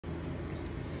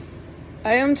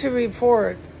I am to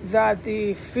report that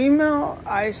the female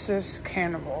ISIS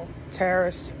cannibal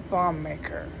terrorist bomb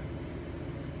maker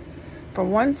from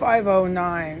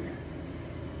 1509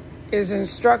 is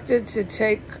instructed to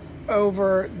take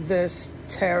over this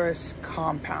terrorist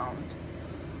compound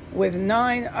with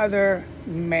 9 other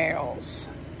males.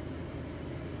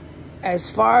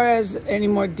 As far as any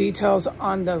more details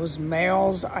on those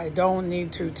males, I don't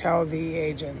need to tell the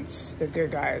agents, the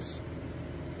good guys.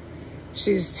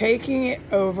 She's taking it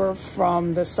over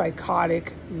from the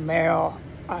psychotic male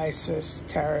ISIS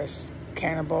terrorist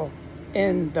cannibal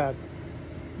in the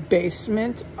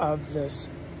basement of this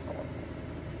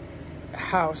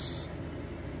house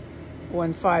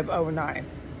 1509.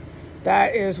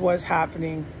 That is what's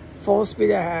happening. Full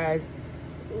speed ahead,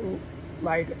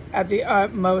 like at the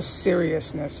utmost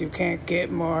seriousness. You can't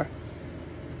get more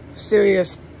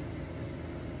serious.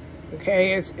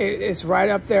 Okay, it's right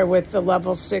up there with the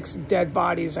level 6 dead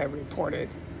bodies I reported.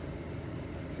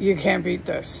 You can't beat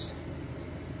this.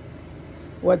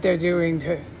 What they're doing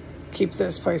to keep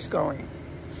this place going.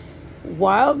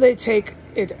 While they take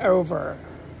it over,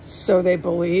 so they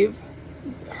believe,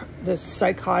 the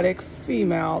psychotic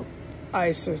female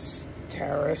ISIS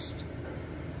terrorist,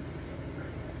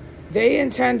 they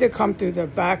intend to come through the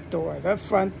back door, the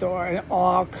front door, and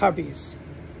all cubbies.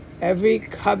 Every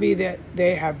cubby that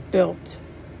they have built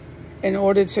in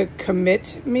order to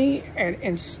commit me and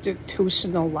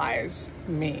institutionalize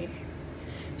me.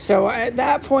 So at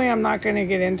that point, I'm not going to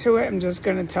get into it. I'm just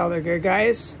going to tell the good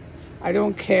guys. I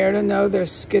don't care to know their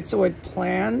schizoid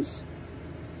plans.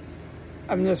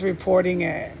 I'm just reporting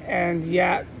it. And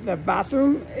yeah, the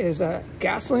bathroom is a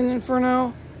gasoline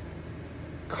inferno.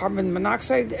 Carbon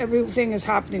monoxide, everything is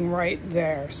happening right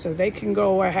there. So they can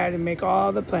go ahead and make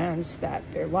all the plans that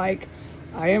they like.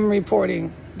 I am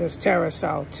reporting this terror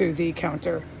cell to the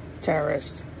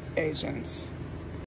counter-terrorist agents.